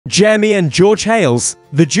Jeremy and George Hales,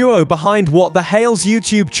 the duo behind what the Hales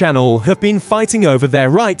YouTube channel, have been fighting over their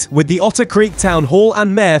right with the Otter Creek Town Hall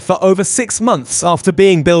and Mayor for over 6 months after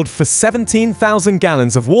being billed for 17,000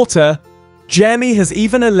 gallons of water. Jeremy has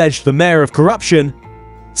even alleged the mayor of corruption.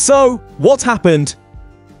 So, what happened?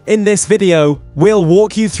 In this video, we'll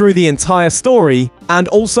walk you through the entire story and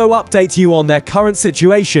also update you on their current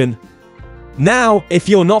situation. Now, if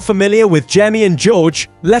you're not familiar with Jeremy and George,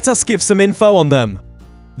 let us give some info on them.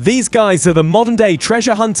 These guys are the modern-day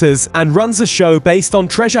treasure hunters and runs a show based on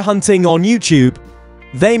treasure hunting on YouTube.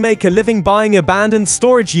 They make a living buying abandoned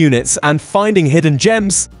storage units and finding hidden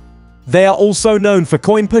gems. They are also known for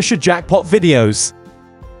coin pusher jackpot videos.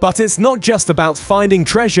 But it's not just about finding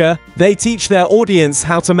treasure, they teach their audience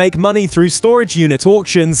how to make money through storage unit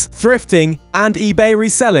auctions, thrifting, and eBay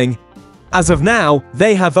reselling. As of now,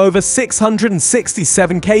 they have over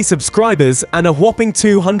 667k subscribers and a whopping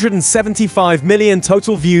 275 million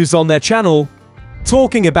total views on their channel.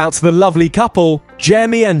 Talking about the lovely couple,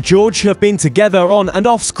 Jeremy and George have been together on and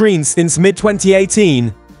off screen since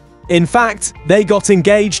mid-2018. In fact, they got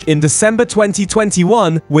engaged in December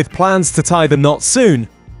 2021 with plans to tie the knot soon.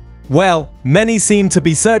 Well, many seem to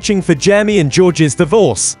be searching for Jeremy and George's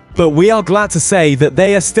divorce, but we are glad to say that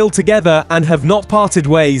they are still together and have not parted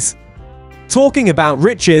ways. Talking about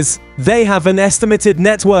riches, they have an estimated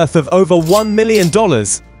net worth of over $1 million.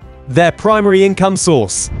 Their primary income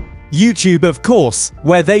source: YouTube, of course,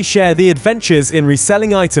 where they share the adventures in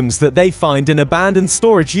reselling items that they find in abandoned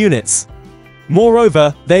storage units.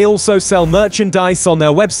 Moreover, they also sell merchandise on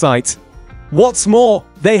their website. What's more,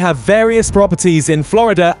 they have various properties in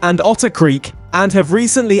Florida and Otter Creek, and have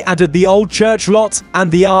recently added the old church lot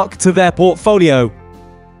and the Ark to their portfolio.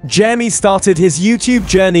 Jeremy started his YouTube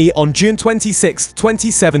journey on June 26,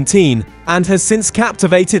 2017, and has since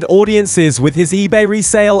captivated audiences with his eBay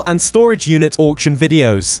resale and storage unit auction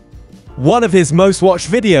videos. One of his most watched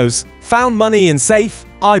videos, Found Money in Safe,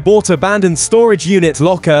 I Bought Abandoned Storage Unit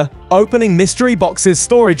Locker, Opening Mystery Boxes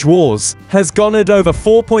Storage Wars, has garnered over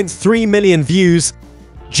 4.3 million views.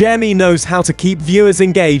 Jeremy knows how to keep viewers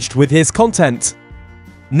engaged with his content.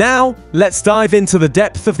 Now, let's dive into the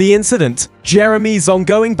depth of the incident: Jeremy's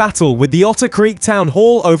ongoing battle with the Otter Creek Town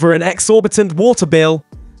Hall over an exorbitant water bill.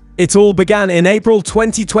 It all began in April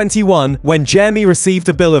 2021 when Jeremy received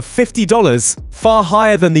a bill of $50, far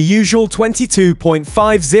higher than the usual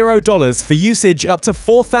 $22.50 for usage up to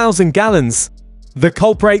 4,000 gallons. The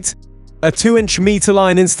culprit? A 2-inch meter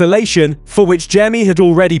line installation, for which Jeremy had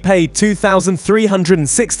already paid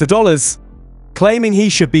 $2,360. Claiming he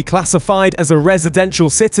should be classified as a residential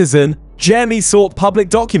citizen, Jeremy sought public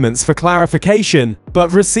documents for clarification,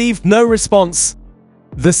 but received no response.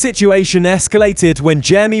 The situation escalated when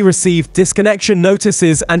Jeremy received disconnection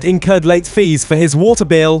notices and incurred late fees for his water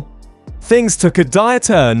bill. Things took a dire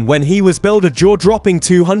turn when he was billed a jaw-dropping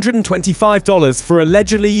 $225 for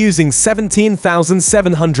allegedly using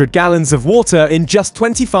 17,700 gallons of water in just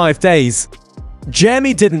 25 days.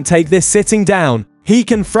 Jeremy didn't take this sitting down. He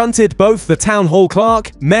confronted both the town hall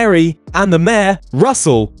clerk, Mary, and the mayor,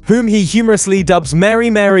 Russell, whom he humorously dubs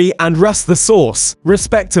Mary Mary and Russ the Sauce,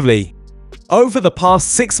 respectively. Over the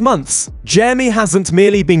past 6 months, Jeremy hasn't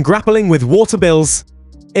merely been grappling with water bills.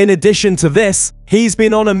 In addition to this, he's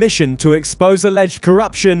been on a mission to expose alleged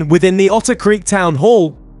corruption within the Otter Creek Town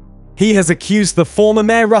Hall. He has accused the former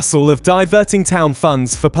Mayor Russell of diverting town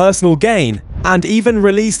funds for personal gain, and even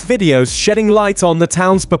released videos shedding light on the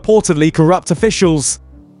town's purportedly corrupt officials.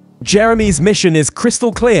 Jeremy's mission is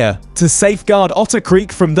crystal clear: to safeguard Otter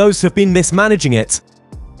Creek from those who've been mismanaging it.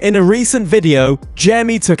 In a recent video,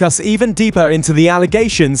 Jeremy took us even deeper into the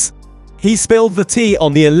allegations. He spilled the tea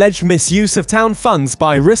on the alleged misuse of town funds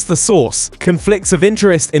by Russ the Sauce, conflicts of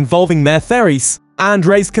interest involving Mayor Hales, and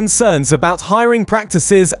raised concerns about hiring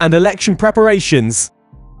practices and election preparations.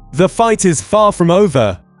 The fight is far from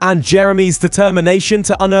over, and Jeremy's determination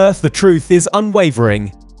to unearth the truth is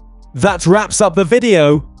unwavering. That wraps up the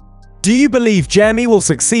video. Do you believe Jeremy will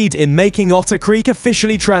succeed in making Otter Creek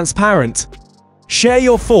officially transparent? Share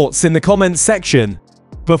your thoughts in the comments section.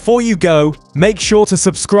 Before you go, make sure to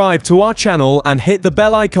subscribe to our channel and hit the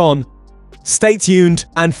bell icon. Stay tuned,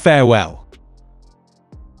 and farewell.